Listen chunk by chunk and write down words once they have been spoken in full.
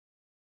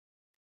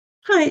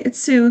Hi, it's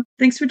Sue.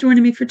 Thanks for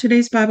joining me for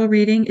today's Bible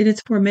reading. It is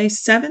for May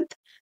 7th,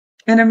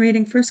 and I'm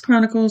reading 1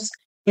 Chronicles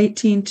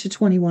 18 to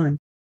 21.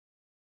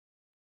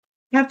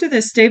 After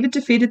this, David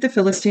defeated the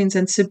Philistines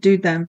and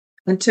subdued them,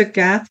 and took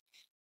Gath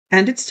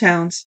and its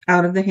towns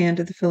out of the hand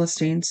of the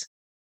Philistines.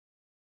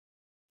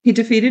 He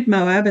defeated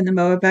Moab, and the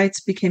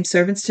Moabites became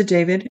servants to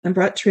David and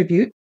brought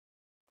tribute.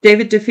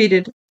 David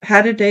defeated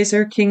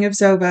Hadadezer, king of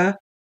Zobah,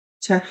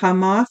 to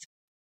Hamath,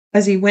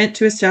 as he went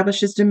to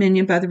establish his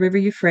dominion by the river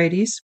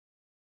Euphrates.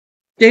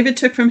 David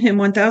took from him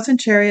 1,000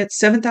 chariots,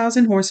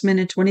 7,000 horsemen,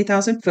 and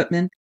 20,000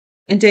 footmen.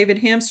 And David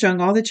hamstrung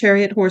all the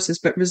chariot horses,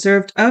 but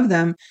reserved of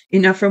them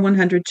enough for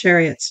 100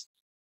 chariots.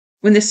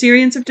 When the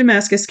Syrians of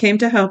Damascus came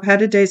to help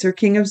Hadadezer,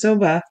 king of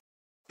Zobah,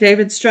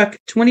 David struck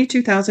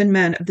 22,000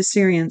 men of the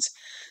Syrians.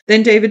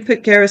 Then David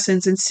put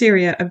garrisons in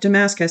Syria of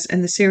Damascus,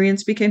 and the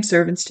Syrians became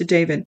servants to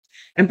David,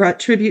 and brought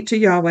tribute to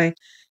Yahweh.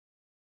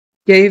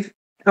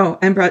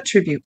 Brought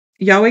tribute.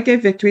 Yahweh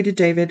gave victory to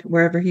David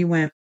wherever he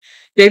went.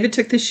 David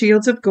took the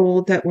shields of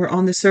gold that were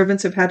on the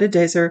servants of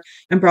Hadadezer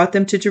and brought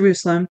them to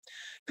Jerusalem.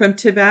 From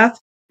Tibath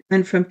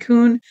and from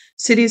Kun,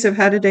 cities of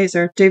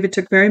Hadadezer, David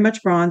took very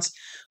much bronze,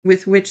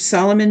 with which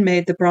Solomon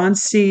made the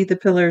bronze sea, the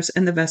pillars,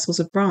 and the vessels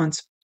of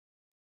bronze.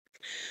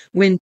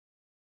 When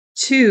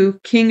Tu,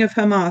 king of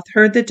Hamath,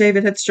 heard that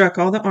David had struck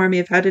all the army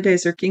of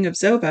Hadadezer, king of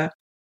Zobah,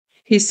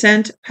 he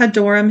sent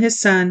Hadoram his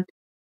son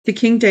to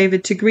King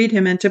David to greet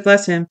him and to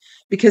bless him,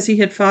 because he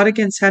had fought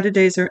against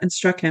Hadadezer and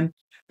struck him.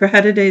 For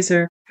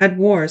Hadadezer had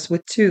wars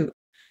with Tou,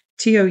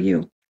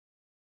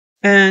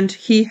 and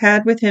he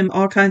had with him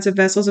all kinds of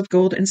vessels of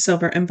gold and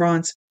silver and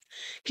bronze.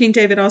 King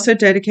David also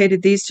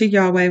dedicated these to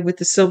Yahweh with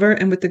the silver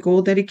and with the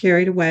gold that he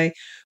carried away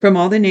from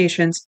all the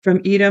nations,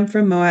 from Edom,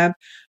 from Moab,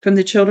 from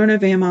the children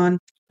of Ammon,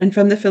 and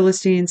from the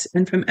Philistines,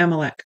 and from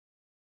Amalek.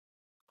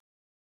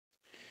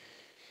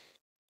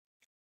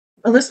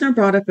 A listener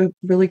brought up a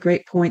really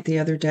great point the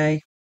other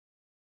day,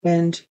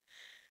 and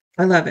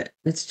I love it.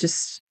 It's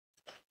just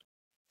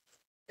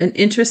an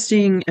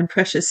interesting and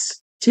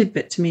precious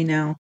tidbit to me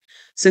now.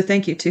 So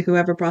thank you to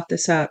whoever brought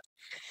this up.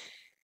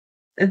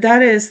 And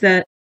that is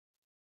that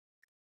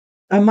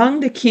among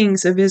the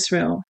kings of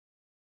Israel,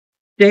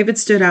 David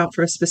stood out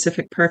for a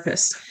specific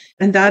purpose.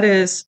 And that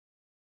is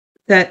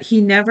that he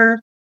never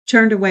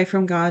turned away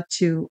from God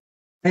to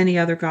any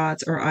other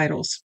gods or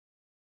idols.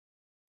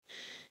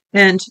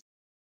 And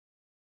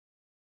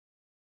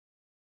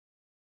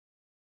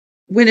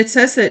when it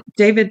says that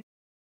David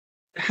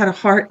had a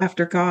heart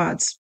after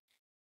God's,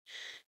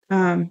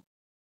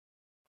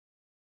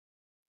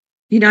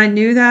 I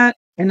knew that,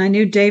 and I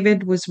knew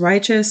David was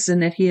righteous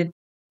and that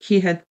he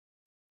had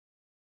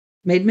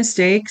made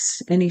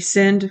mistakes, and he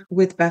sinned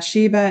with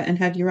Bathsheba and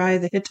had Uriah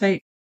the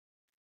Hittite.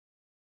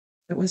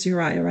 It was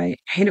Uriah, right?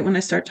 I hate it when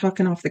I start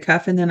talking off the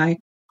cuff and then I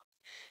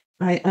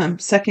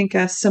second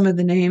guess some of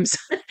the names.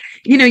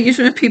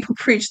 Usually when people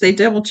preach, they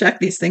double check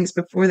these things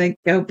before they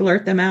go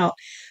blurt them out.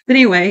 But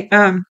anyway,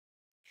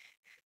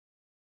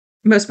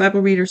 most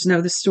Bible readers know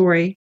the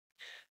story.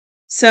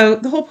 So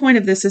the whole point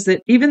of this is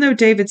that even though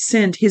David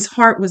sinned, his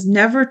heart was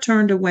never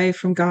turned away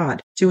from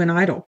God to an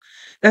idol.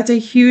 That's a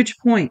huge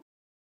point.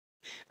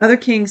 Other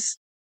kings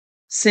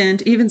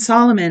sinned, even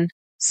Solomon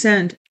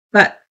sinned,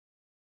 but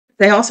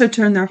they also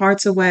turned their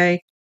hearts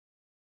away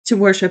to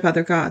worship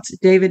other gods.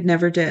 David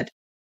never did.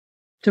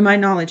 To my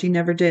knowledge, he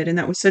never did. And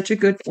that was such a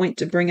good point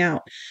to bring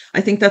out.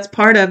 I think that's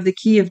part of the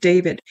key of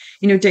David.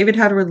 David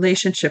had a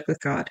relationship with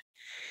God.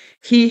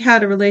 He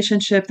had a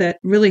relationship that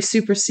really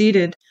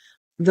superseded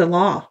the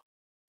law.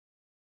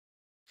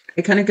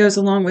 It kind of goes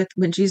along with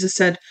when Jesus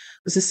said,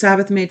 was the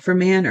Sabbath made for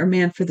man or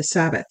man for the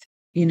Sabbath?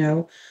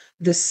 The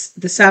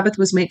Sabbath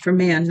was made for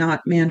man,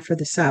 not man for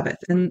the Sabbath.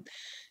 And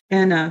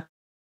how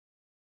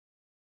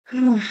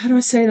do I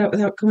say that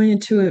without going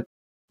into a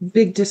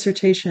big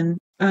dissertation?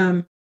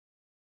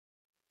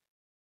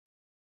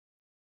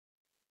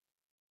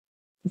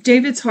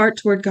 David's heart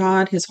toward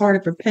God, his heart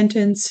of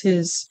repentance,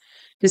 his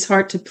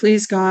heart to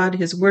please God,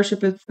 his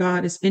worship of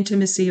God, his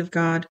intimacy of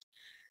God,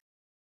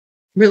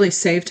 really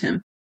saved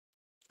him.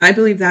 I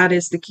believe that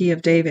is the key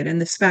of David, and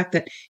this fact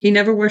that he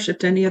never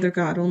worshipped any other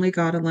God, only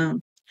God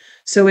alone.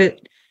 So it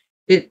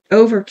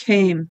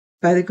overcame,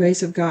 by the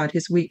grace of God,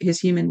 his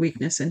human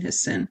weakness and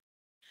his sin.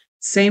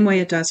 Same way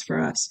it does for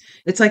us.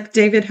 It's like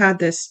David had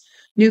this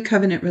new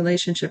covenant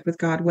relationship with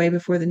God way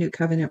before the new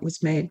covenant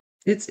was made.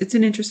 It's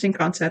an interesting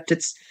concept.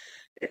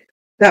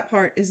 That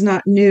part is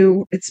not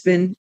new. It's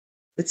been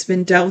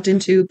delved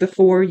into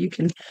before. You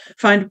can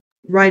find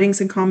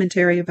writings and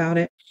commentary about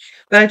it.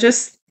 But I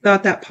just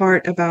thought that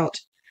part about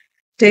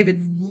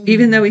David,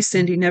 even though he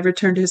sinned, he never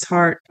turned his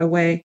heart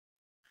away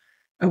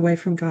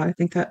from God. I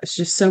think that is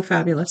just so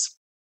fabulous.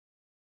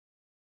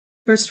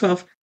 Verse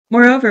 12.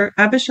 Moreover,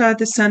 Abishai,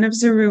 the son of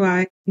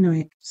Zeruiah,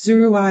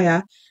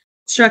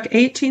 struck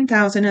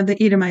 18,000 of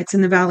the Edomites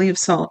in the Valley of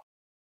Salt.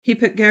 He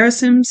put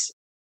garrisons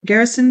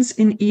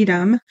in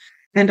Edom,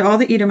 and all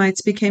the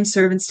Edomites became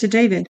servants to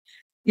David.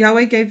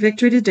 Yahweh gave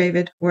victory to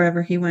David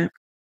wherever he went.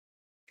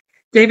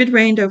 David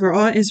reigned over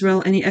all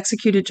Israel, and he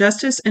executed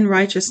justice and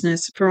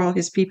righteousness for all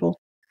his people.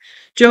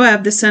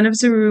 Joab, the son of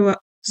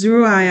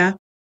Zeruiah,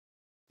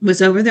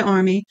 was over the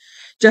army.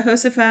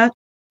 Jehoshaphat,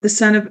 the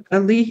son of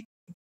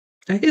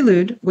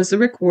Ahilud, was the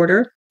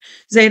recorder.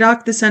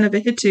 Zadok, the son of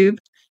Ahitub,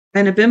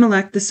 and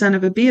Abimelech, the son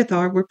of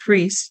Abiathar, were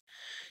priests.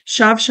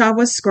 Shavshah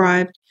was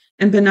scribe,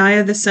 and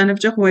Benaiah, the son of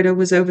Jehoiada,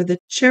 was over the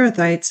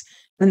Cherethites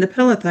and the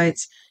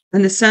Pelethites,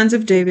 and the sons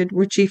of David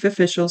were chief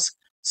officials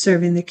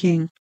serving the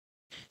king.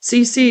 So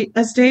you see,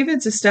 as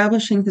David's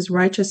establishing his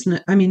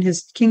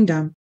his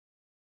kingdom,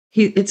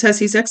 it says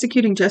he's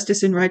executing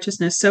justice and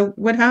righteousness. So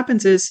what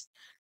happens is,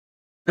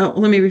 let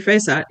me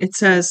rephrase that. It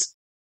says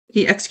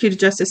he executed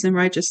justice and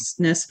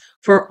righteousness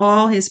for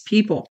all his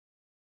people.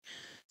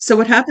 So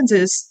what happens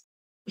is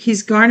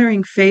he's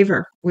garnering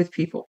favor with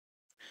people.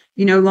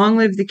 Long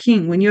live the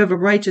king. When you have a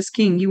righteous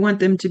king, you want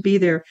them to be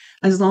there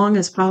as long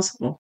as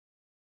possible.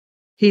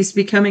 He's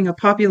becoming a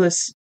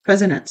populist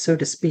president, so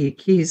to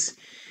speak. He's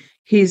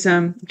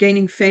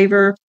gaining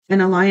favor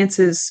and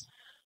alliances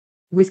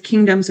with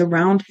kingdoms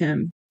around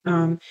him.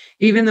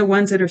 Even the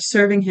ones that are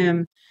serving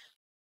him,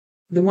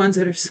 the ones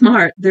that are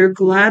smart, they're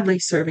gladly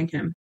serving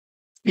him.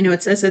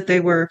 It says that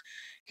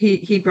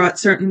he brought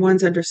certain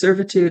ones under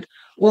servitude.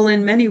 Well,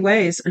 in many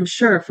ways, I'm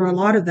sure for a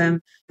lot of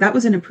them, that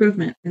was an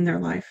improvement in their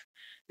life.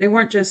 They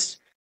weren't just,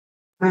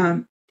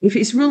 if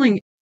he's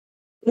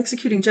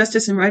executing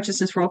justice and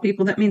righteousness for all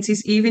people, that means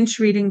he's even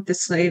treating the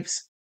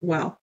slaves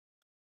well.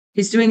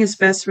 He's doing his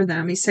best for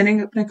them. He's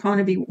setting up an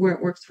economy where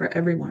it works for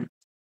everyone.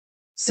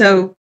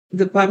 So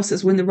the Bible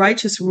says, when the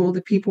righteous rule,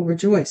 the people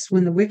rejoice.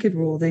 When the wicked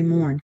rule, they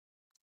mourn.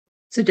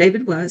 So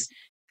David was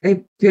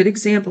a good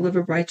example of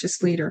a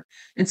righteous leader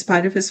in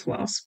spite of his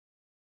flaws.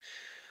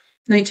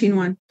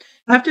 19:1.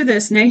 After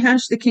this,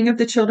 Nahash, the king of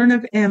the children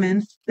of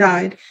Ammon,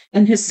 died,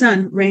 and his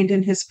son reigned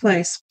in his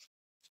place.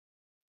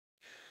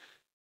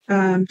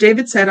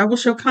 David said, I will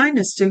show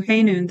kindness to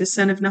Hanun, the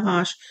son of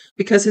Nahash,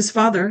 because his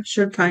father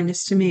showed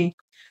kindness to me.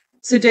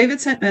 So David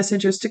sent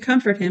messengers to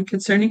comfort him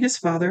concerning his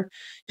father.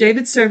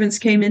 David's servants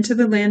came into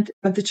the land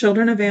of the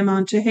children of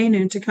Ammon to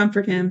Hanun to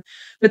comfort him.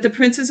 But the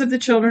princes of the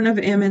children of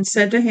Ammon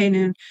said to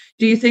Hanun,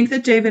 do you think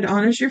that David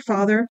honors your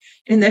father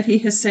in that he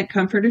has sent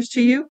comforters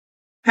to you?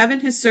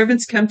 Haven't his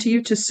servants come to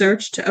you to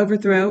search, to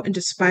overthrow, and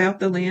to spy out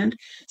the land?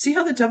 See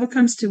how the devil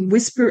comes to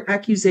whisper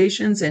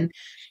accusations and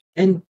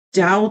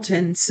doubt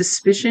and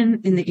suspicion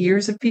in the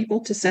ears of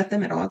people to set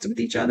them at odds with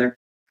each other?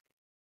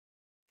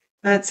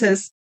 It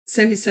says,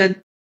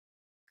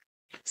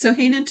 so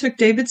Hanun took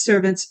David's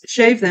servants,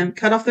 shaved them,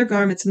 cut off their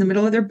garments in the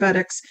middle of their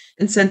buttocks,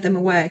 and sent them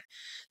away.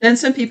 Then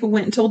some people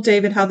went and told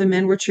David how the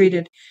men were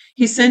treated.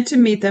 He sent to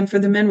meet them, for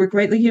the men were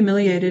greatly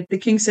humiliated. The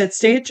king said,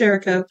 stay at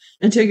Jericho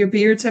until your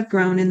beards have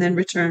grown, and then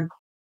return.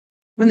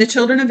 When the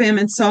children of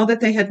Ammon saw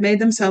that they had made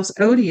themselves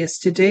odious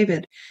to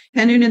David,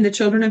 Hanun and the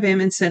children of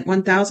Ammon sent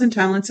 1,000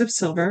 talents of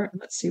silver.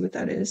 Let's see what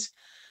that is,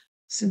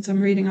 since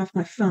I'm reading off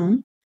my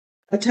phone.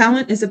 A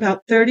talent is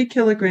about 30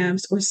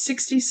 kilograms or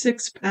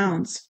 66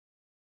 pounds.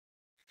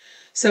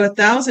 So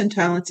 1,000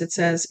 talents, it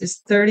says,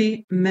 is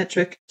 30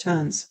 metric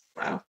tons.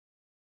 Wow.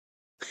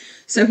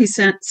 So he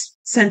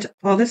sent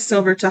all this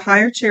silver to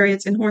hire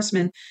chariots and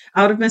horsemen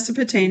out of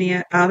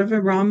Mesopotamia, out of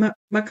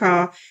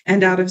Aram-Maacah,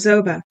 and out of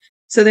Zobah.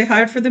 So they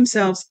hired for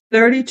themselves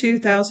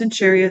 32,000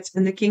 chariots,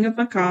 and the king of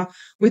Maacah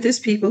with his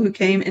people who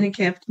came and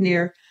encamped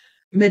near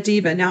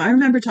Medeba. Now, I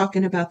remember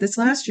talking about this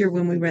last year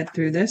when we read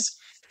through this.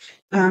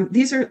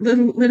 These are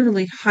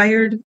literally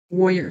hired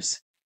warriors,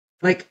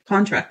 like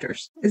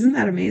contractors. Isn't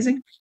that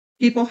amazing?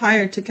 People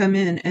hired to come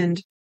in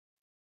and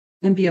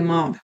be a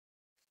mob.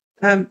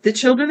 The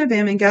children of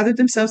Ammon gathered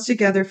themselves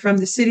together from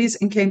the cities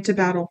and came to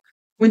battle.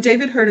 When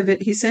David heard of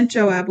it, he sent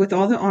Joab with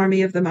all the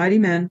army of the mighty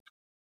men.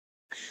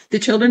 The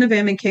children of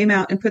Ammon came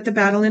out and put the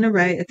battle in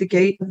array at the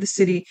gate of the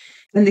city,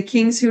 and the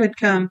kings who had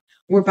come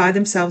were by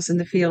themselves in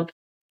the field.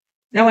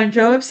 Now when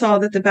Joab saw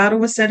that the battle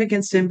was set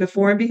against him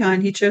before and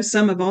behind, he chose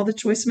some of all the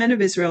choice men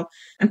of Israel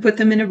and put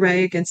them in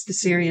array against the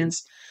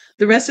Syrians.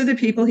 The rest of the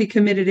people he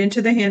committed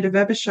into the hand of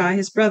Abishai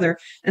his brother,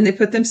 and they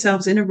put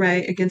themselves in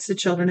array against the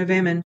children of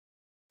Ammon.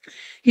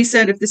 He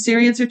said, if the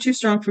Syrians are too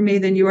strong for me,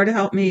 then you are to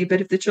help me.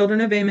 But if the children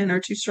of Ammon are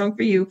too strong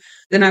for you,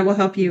 then I will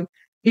help you.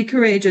 Be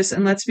courageous,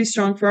 and let's be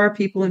strong for our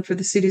people and for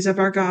the cities of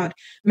our God.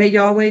 May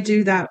Yahweh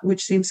do that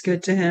which seems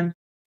good to him.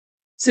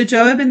 So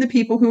Joab and the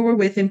people who were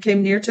with him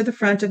came near to the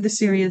front of the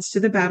Syrians to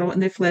the battle,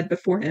 and they fled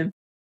before him.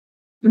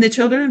 When the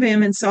children of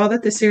Ammon saw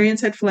that the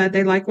Syrians had fled,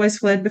 they likewise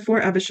fled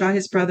before Abishai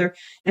his brother,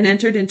 and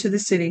entered into the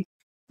city.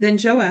 Then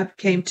Joab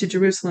came to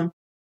Jerusalem.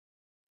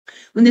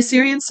 When the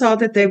Syrians saw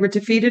that they were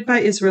defeated by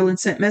Israel and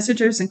sent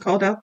messengers and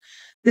called out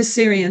the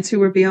Syrians who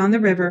were beyond the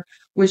river,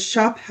 with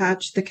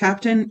Shophach, the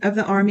captain of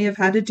the army of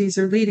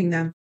Hadadezer, leading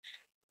them.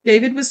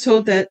 David was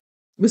told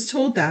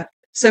that,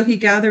 so he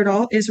gathered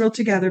all Israel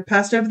together,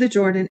 passed over the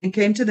Jordan, and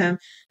came to them,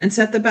 and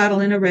set the battle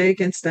in array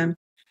against them.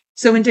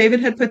 So when David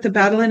had put the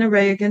battle in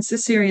array against the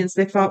Syrians,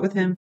 they fought with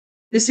him.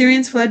 The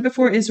Syrians fled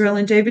before Israel,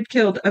 and David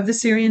killed of the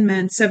Syrian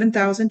men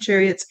 7,000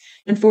 chariots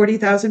and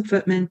 40,000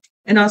 footmen.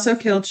 and also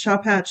killed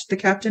Shaphat, the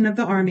captain of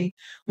the army.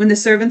 When the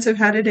servants of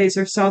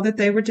Hadadezer saw that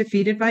they were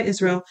defeated by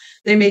Israel,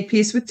 they made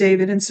peace with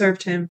David and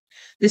served him.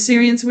 The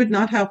Syrians would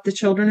not help the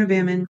children of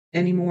Ammon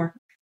any more.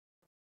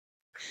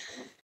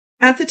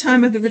 At the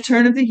time of the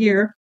return of the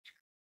year,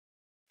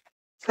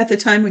 at the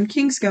time when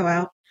kings go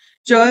out,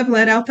 Joab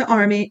led out the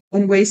army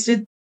and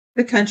wasted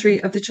the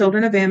country of the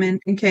children of Ammon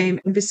and came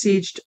and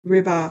besieged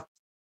Rabbah.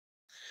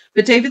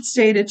 But David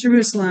stayed at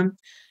Jerusalem.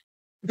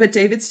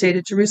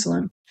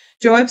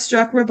 Joab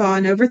struck Rabbah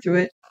and overthrew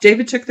it.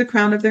 David took the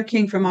crown of their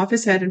king from off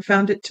his head and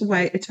found it to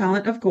weigh a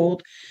talent of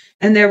gold,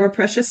 and there were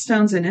precious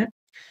stones in it.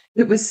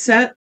 It was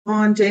set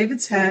on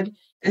David's head,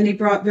 and he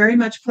brought very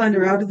much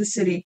plunder out of the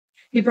city.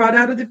 He brought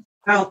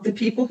out the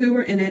people who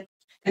were in it,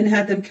 and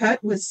had them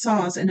cut with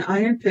saws and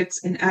iron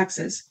picks and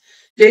axes.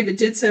 David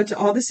did so to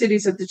all the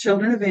cities of the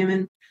children of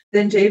Ammon.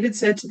 Then David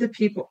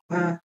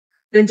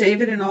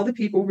and all the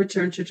people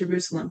returned to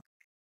Jerusalem.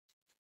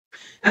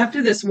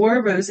 After this, war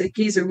arose at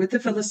Gezer with the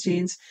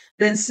Philistines.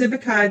 Then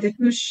Sibbecai the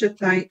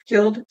Hushathite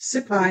killed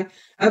Sippai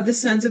of the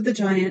sons of the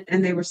giant,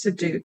 and they were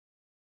subdued.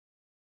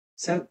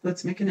 So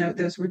let's make a note.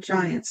 Those were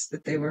giants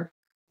that they were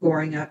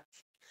goring up.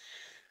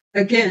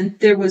 Again,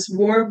 there was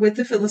war with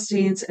the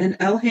Philistines, and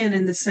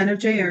Elhanan the son of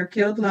Jair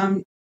killed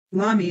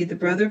Lami, the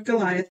brother of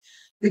Goliath,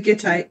 the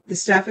Gittite, the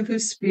staff of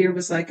whose spear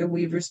was like a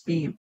weaver's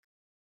beam.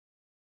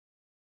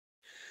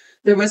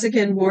 There was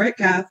again war at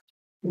Gath,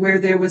 where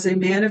there was a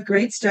man of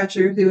great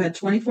stature who had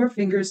 24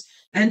 fingers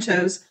and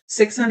toes,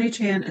 6 on each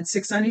hand and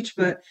 6 on each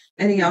foot,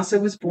 and he also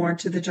was born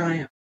to the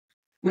giant.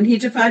 When he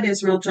defied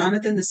Israel,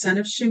 Jonathan the son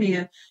of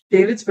Shimeah,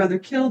 David's brother,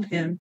 killed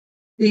him.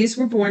 These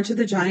were born to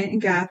the giant in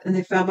Gath, and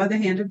they fell by the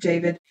hand of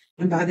David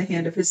and by the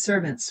hand of his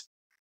servants.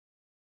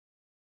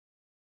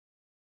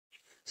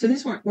 So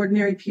these weren't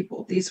ordinary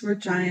people. These were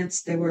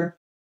giants. They were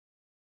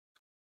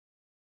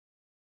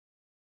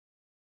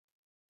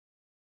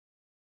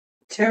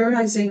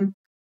terrorizing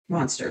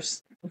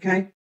monsters.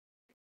 Okay?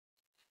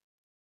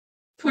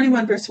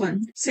 21 verse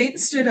 1. Satan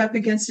stood up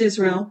against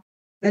Israel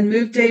and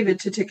moved David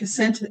to take a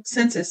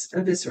census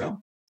of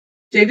Israel.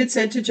 David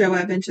said to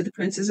Joab and to the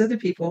princes of the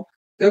people,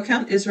 "Go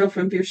count Israel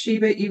from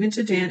Beersheba even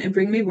to Dan, and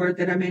bring me word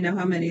that I may know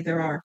how many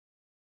there are."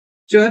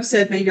 Joab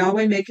said, "May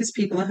Yahweh make his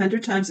people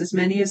 100 times as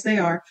many as they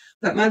are.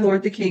 But my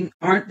lord the king,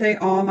 aren't they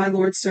all my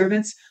lord's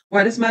servants?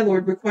 Why does my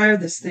lord require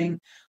this thing?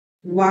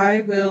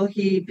 Why will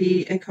he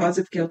be a cause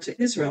of guilt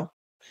to Israel?"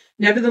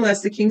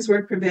 Nevertheless, the king's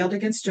word prevailed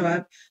against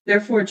Joab.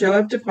 Therefore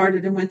Joab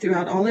departed and went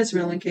throughout all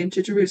Israel and came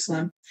to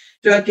Jerusalem.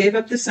 Joab gave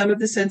up the sum of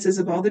the census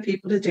of all the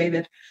people to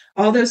David.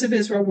 All those of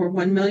Israel were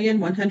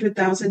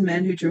 1,100,000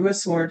 men who drew a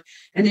sword,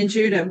 and in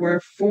Judah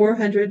were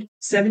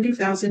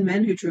 470,000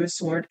 men who drew a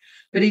sword.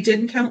 But he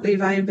didn't count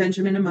Levi and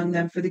Benjamin among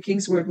them, for the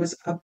king's word was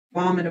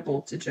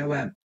abominable to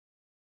Joab.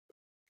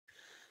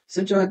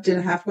 So Joab did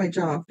a halfway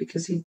job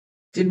because he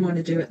didn't want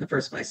to do it in the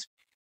first place.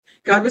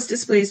 God was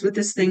displeased with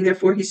this thing,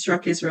 therefore he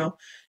struck Israel.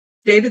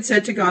 David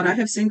said to God, "I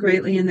have sinned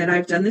greatly in that I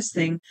have done this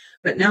thing,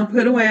 but now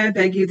put away, I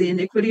beg you, the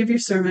iniquity of your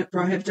servant,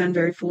 for I have done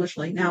very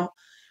foolishly." Now,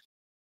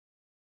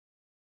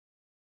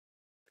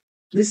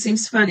 this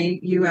seems funny.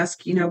 You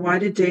ask, why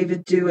did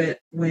David do it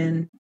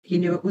when he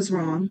knew it was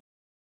wrong?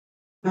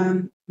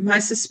 My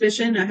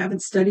suspicion, I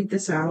haven't studied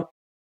this out.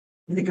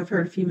 I think I've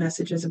heard a few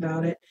messages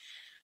about it.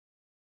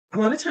 A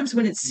lot of times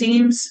when it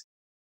seems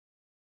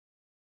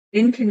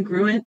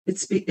incongruent,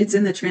 it's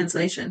in the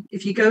translation.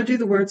 If you go do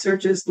the word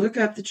searches, look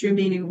up the true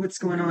meaning of what's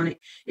going on,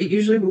 it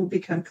usually will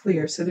become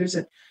clear. So there's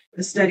a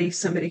study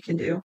somebody can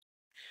do.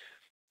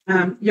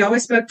 Yahweh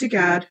spoke to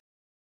Gad,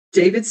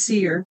 David's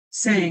seer,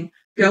 saying,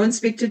 "Go and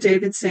speak to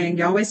David, saying,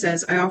 Yahweh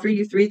says, I offer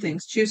you 3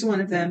 things. Choose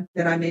one of them,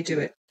 that I may do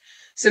it."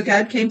 So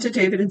Gad came to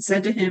David and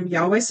said to him,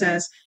 "Yahweh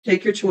says,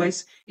 take your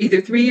choice.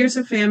 Either 3 years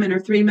of famine or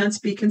 3 months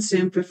be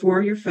consumed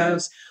before your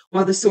foes,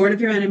 while the sword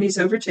of your enemies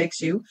overtakes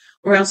you,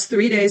 or else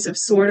 3 days of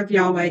sword of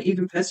Yahweh,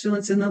 even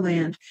pestilence in the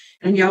land,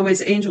 and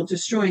Yahweh's angel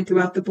destroying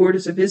throughout the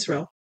borders of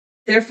Israel.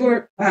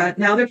 Therefore,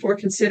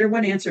 consider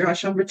what answer I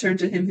shall return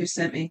to him who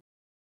sent me."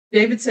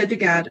 David said to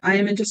Gad, "I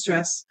am in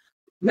distress.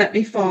 Let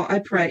me fall, I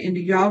pray,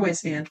 into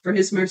Yahweh's hand, for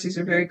his mercies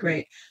are very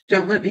great.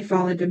 Don't let me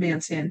fall into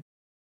man's hand."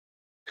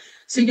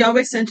 So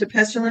Yahweh sent a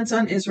pestilence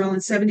on Israel,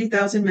 and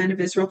 70,000 men of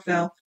Israel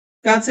fell.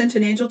 God sent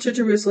an angel to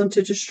Jerusalem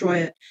to destroy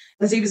it.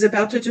 As he was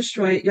about to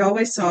destroy it,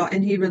 Yahweh saw,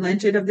 and he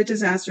relented of the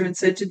disaster and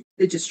said to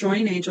the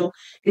destroying angel,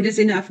 "It is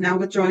enough, now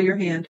withdraw your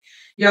hand."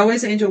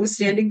 Yahweh's angel was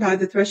standing by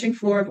the threshing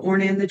floor of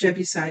Ornan the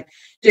Jebusite.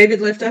 David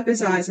lifted up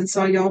his eyes and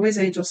saw Yahweh's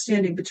angel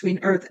standing between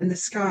earth and the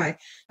sky,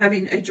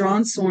 having a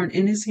drawn sword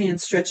in his hand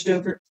stretched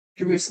over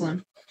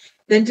Jerusalem.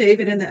 Then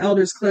David and the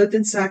elders, clothed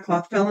in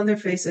sackcloth, fell on their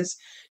faces.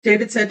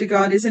 David said to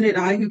God, "Isn't it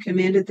I who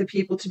commanded the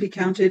people to be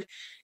counted?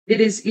 It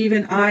is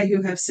even I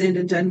who have sinned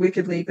and done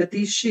wickedly. But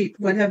these sheep,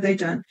 what have they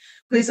done?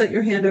 Please let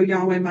your hand, O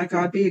Yahweh, my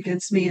God, be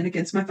against me and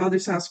against my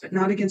father's house, but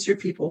not against your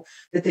people,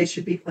 that they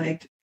should be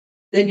plagued."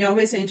 Then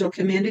Yahweh's angel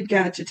commanded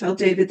Gad to tell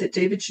David that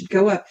David should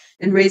go up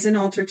and raise an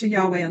altar to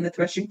Yahweh on the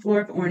threshing floor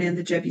of Ornan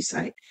the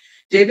Jebusite.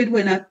 David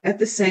went up at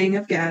the saying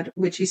of Gad,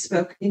 which he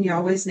spoke in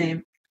Yahweh's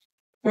name.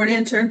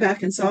 Ornan turned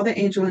back and saw the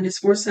angel, and his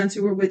 4 sons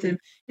who were with him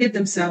hid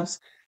themselves.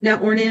 Now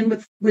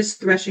Ornan was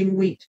threshing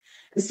wheat.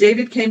 As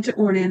David came to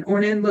Ornan,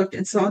 Ornan looked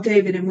and saw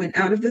David, and went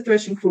out of the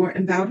threshing floor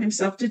and bowed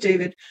himself to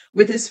David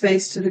with his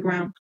face to the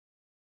ground.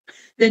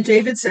 Then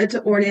David said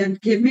to Ornan,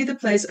 "Give me the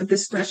place of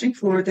this threshing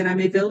floor, that I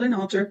may build an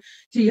altar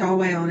to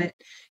Yahweh on it.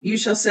 You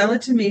shall sell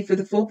it to me for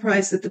the full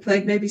price, that the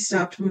plague may be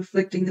stopped from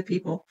afflicting the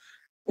people."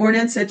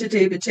 Ornan said to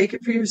David, "Take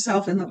it for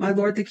yourself, and let my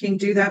lord the king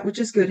do that which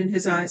is good in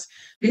his eyes.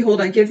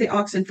 Behold, I give the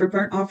oxen for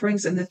burnt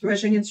offerings, and the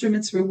threshing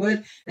instruments for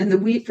wood, and the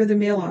wheat for the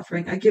meal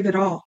offering. I give it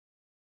all."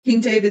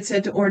 King David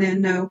said to Ornan,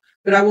 "No,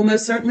 but I will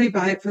most certainly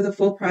buy it for the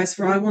full price,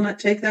 for I will not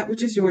take that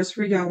which is yours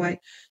for Yahweh,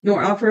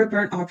 nor offer a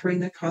burnt offering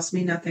that costs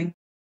me nothing."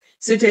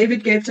 So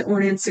David gave to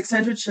Ornan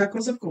 600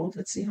 shekels of gold.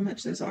 Let's see how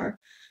much those are.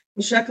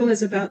 The shekel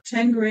is about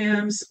 10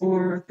 grams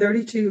or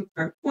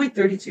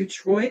 0.32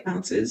 troy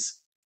ounces.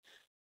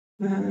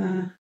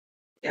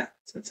 Yeah,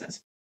 so it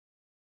says.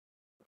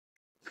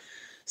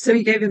 So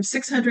he gave him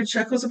 600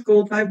 shekels of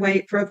gold by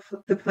weight for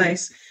the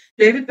place.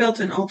 David built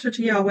an altar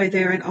to Yahweh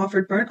there, and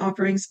offered burnt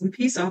offerings and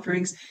peace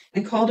offerings,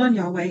 and called on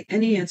Yahweh,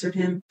 and he answered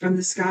him from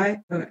the sky.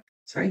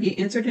 He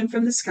answered him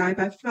from the sky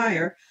by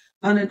fire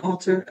on an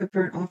altar of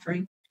burnt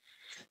offering.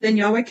 Then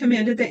Yahweh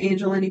commanded the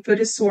angel, and he put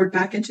his sword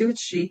back into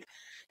its sheath.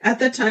 At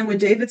that time, when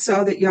David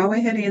saw that Yahweh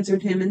had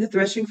answered him in the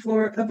threshing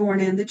floor of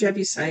Ornan the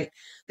Jebusite,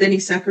 then he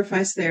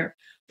sacrificed there.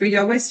 For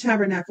Yahweh's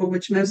tabernacle,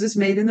 which Moses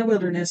made in the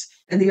wilderness,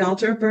 and the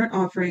altar of burnt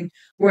offering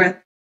were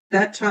at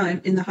that time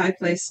in the high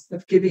place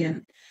of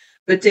Gibeon.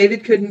 But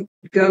David couldn't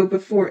go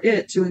before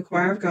it to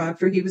inquire of God,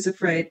 for he was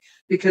afraid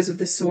because of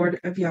the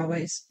sword of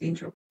Yahweh's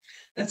angel.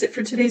 That's it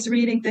for today's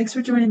reading. Thanks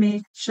for joining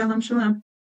me. Shalom, shalom.